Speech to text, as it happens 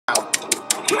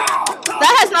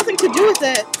That has nothing to do with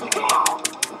it.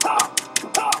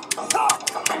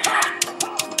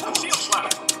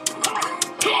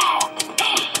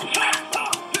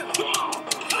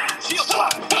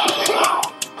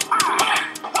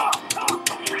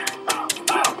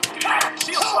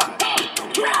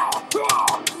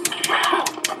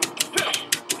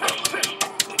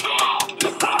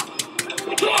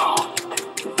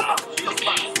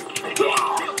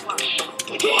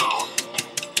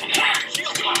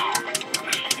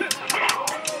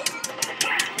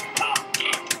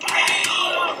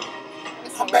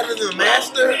 I'm better than the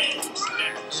master.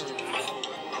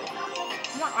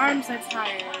 My arms are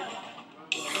tired.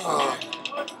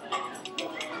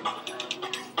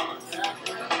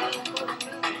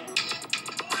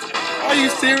 Are you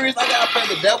serious? I gotta play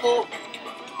the devil?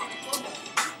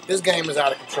 This game is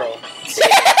out of control.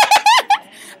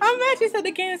 I'm mad you said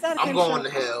the game is out of control. I'm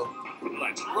going to hell.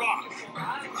 Let's rock.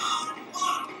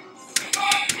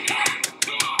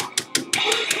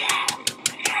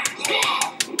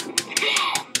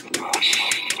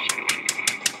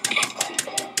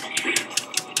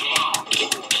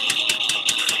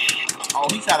 Oh,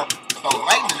 he tried to throw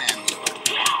lightning at me.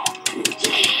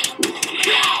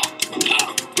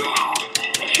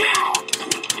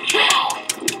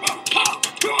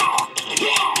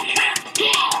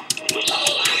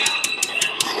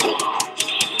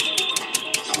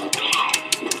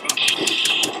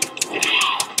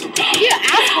 You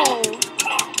asshole.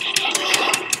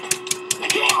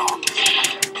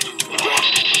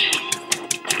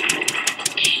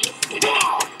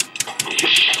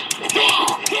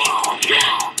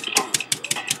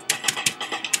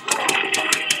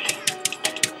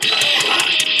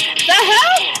 The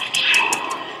hell?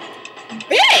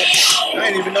 Bitch! I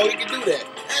didn't even know he could do that.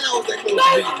 And I was that close to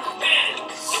beating him.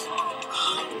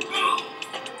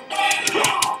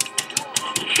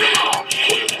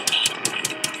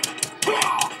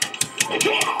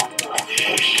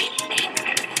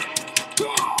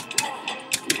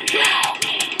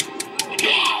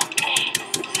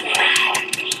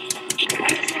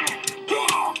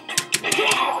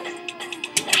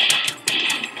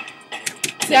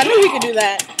 See, I knew we could do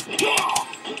that.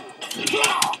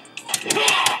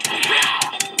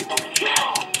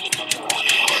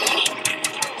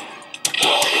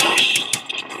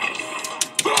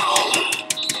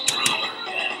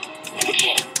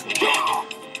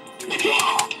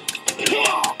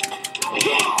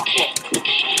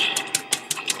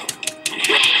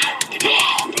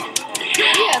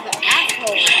 Yeah, the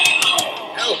asshole.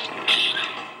 Help.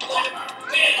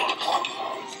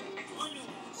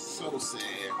 So sad.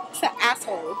 It's an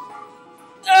asshole.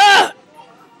 Ugh!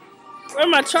 Where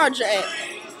my charger at?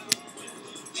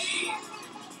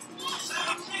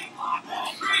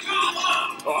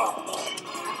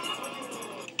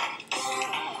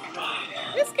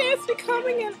 This game's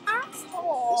becoming an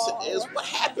asshole. Yes, it is. What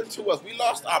happened to us? We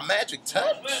lost our magic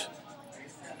touch?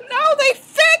 No, they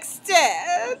fixed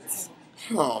it.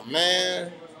 Oh,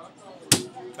 man.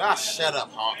 Ah, shut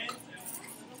up, Hawk.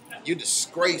 You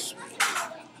disgrace me.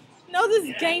 No,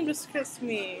 this game disgusts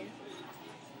me.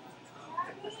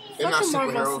 They're not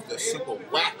Fucking superheroes, they're super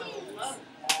wackos.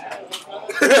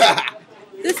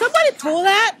 Did somebody pull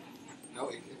that? No,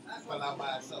 it fell out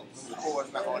by itself. The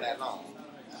cord's not all that long.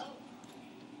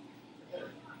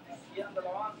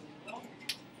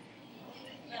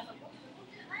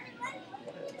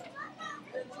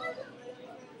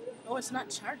 Oh, it's not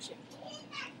charging.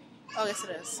 Oh, yes, it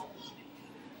is.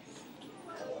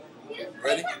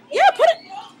 Ready? Yeah, put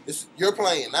it. You're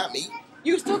playing, not me.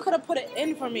 You still could have put it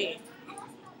in for me.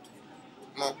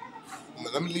 No.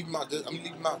 Let me leave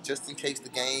him out just in case the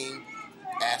game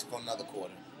asks for another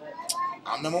quarter.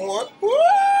 I'm number one. Woo!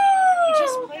 You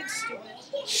just played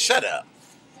stupid. Shut up.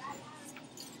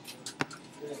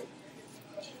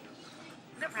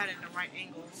 Never had it in the right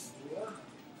angle.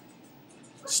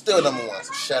 Still number one,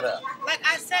 so shut up. Like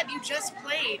I said, you just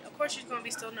played. Of course, you're going to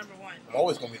be still number one. I'm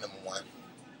always gonna be number one.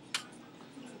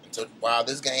 Until while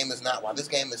this game is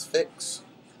fixed.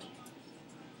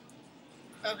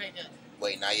 Okay, good.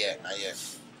 Wait, not yet, not yet.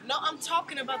 No, I'm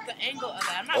talking about the angle of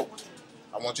that. I'm not.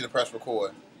 I want you to press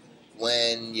record.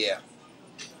 When, yeah.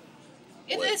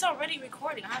 It's already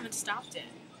recording. I haven't stopped it.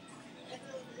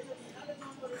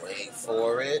 Wait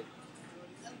for it.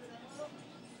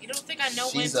 You don't think I know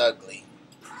when? She's ugly.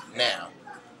 Now.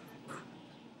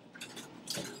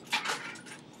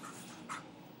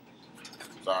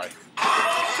 Sorry.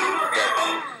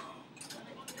 Go.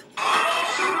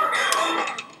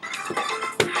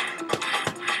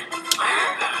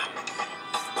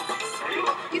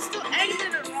 You still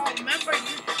exited it wrong. Remember,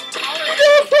 you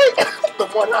tolerate The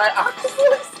one-eyed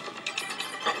octopus?